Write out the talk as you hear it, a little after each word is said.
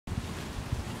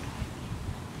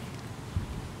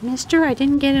Mister, I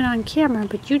didn't get it on camera,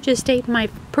 but you just ate my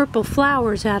purple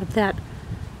flowers out of that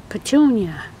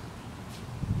petunia.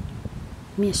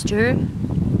 Mister.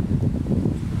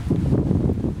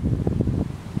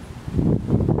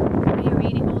 Why are you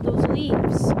eating all those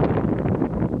leaves?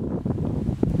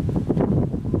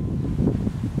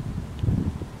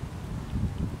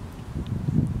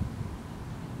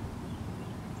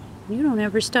 You don't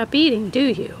ever stop eating, do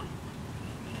you?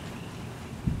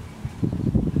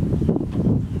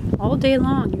 All day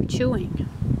long you're chewing.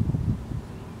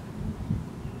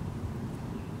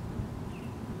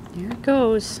 There it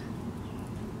goes.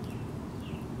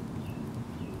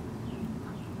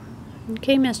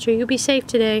 Okay, mister, you be safe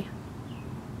today.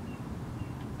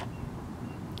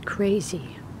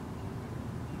 Crazy.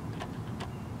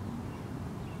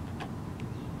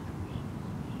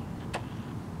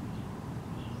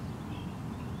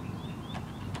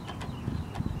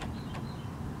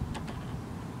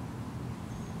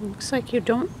 Looks like you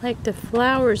don't like the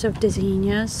flowers of the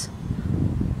zinnias,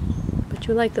 but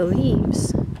you like the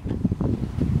leaves.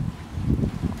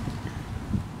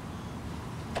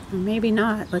 Or maybe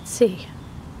not. Let's see.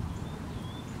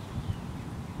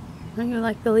 Well, you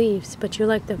like the leaves, but you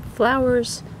like the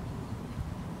flowers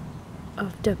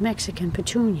of the Mexican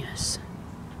petunias.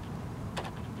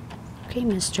 Okay,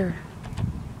 mister.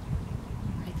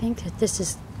 I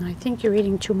think you're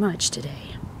eating too much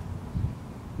today.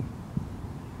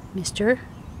 Mister?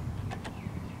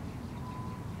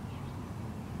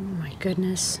 Oh my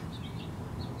goodness.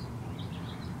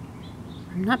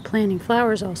 I'm not planting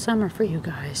flowers all summer for you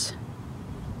guys.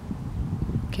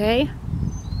 Okay?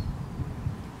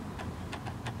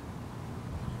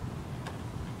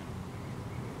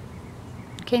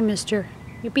 Okay, mister.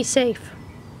 You be safe.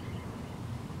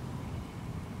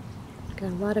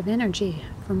 Got a lot of energy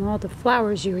from all the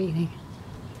flowers you're eating.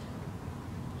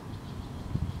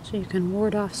 So you can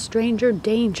ward off stranger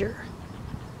danger.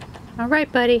 All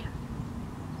right, buddy.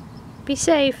 Be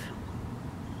safe.